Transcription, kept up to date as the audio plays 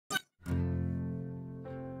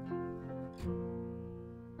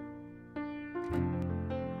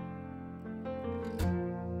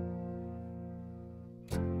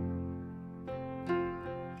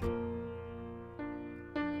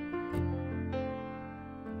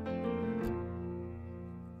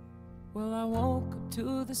I woke up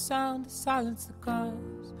to the sound of silence. The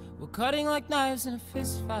cars were cutting like knives in a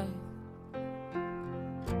fist fight.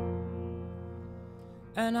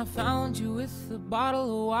 And I found you with a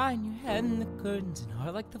bottle of wine, your head in the curtains, and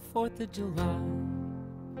heart like the 4th of July.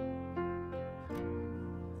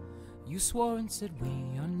 You swore and said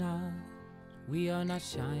we are not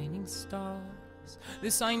shining stars.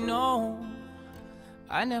 This I know,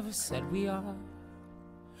 I never said we are.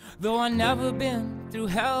 Though I've never been through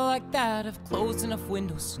hell like that, I've closed enough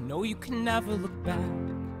windows to know you can never look back.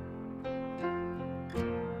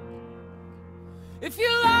 If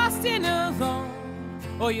you're lost and alone,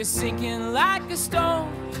 or you're sinking like a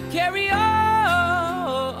stone, carry on.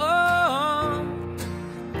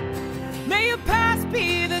 May your past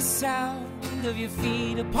be the sound of your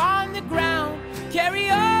feet upon the ground. Carry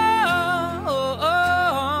on.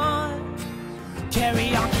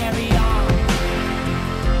 Carry on, carry on.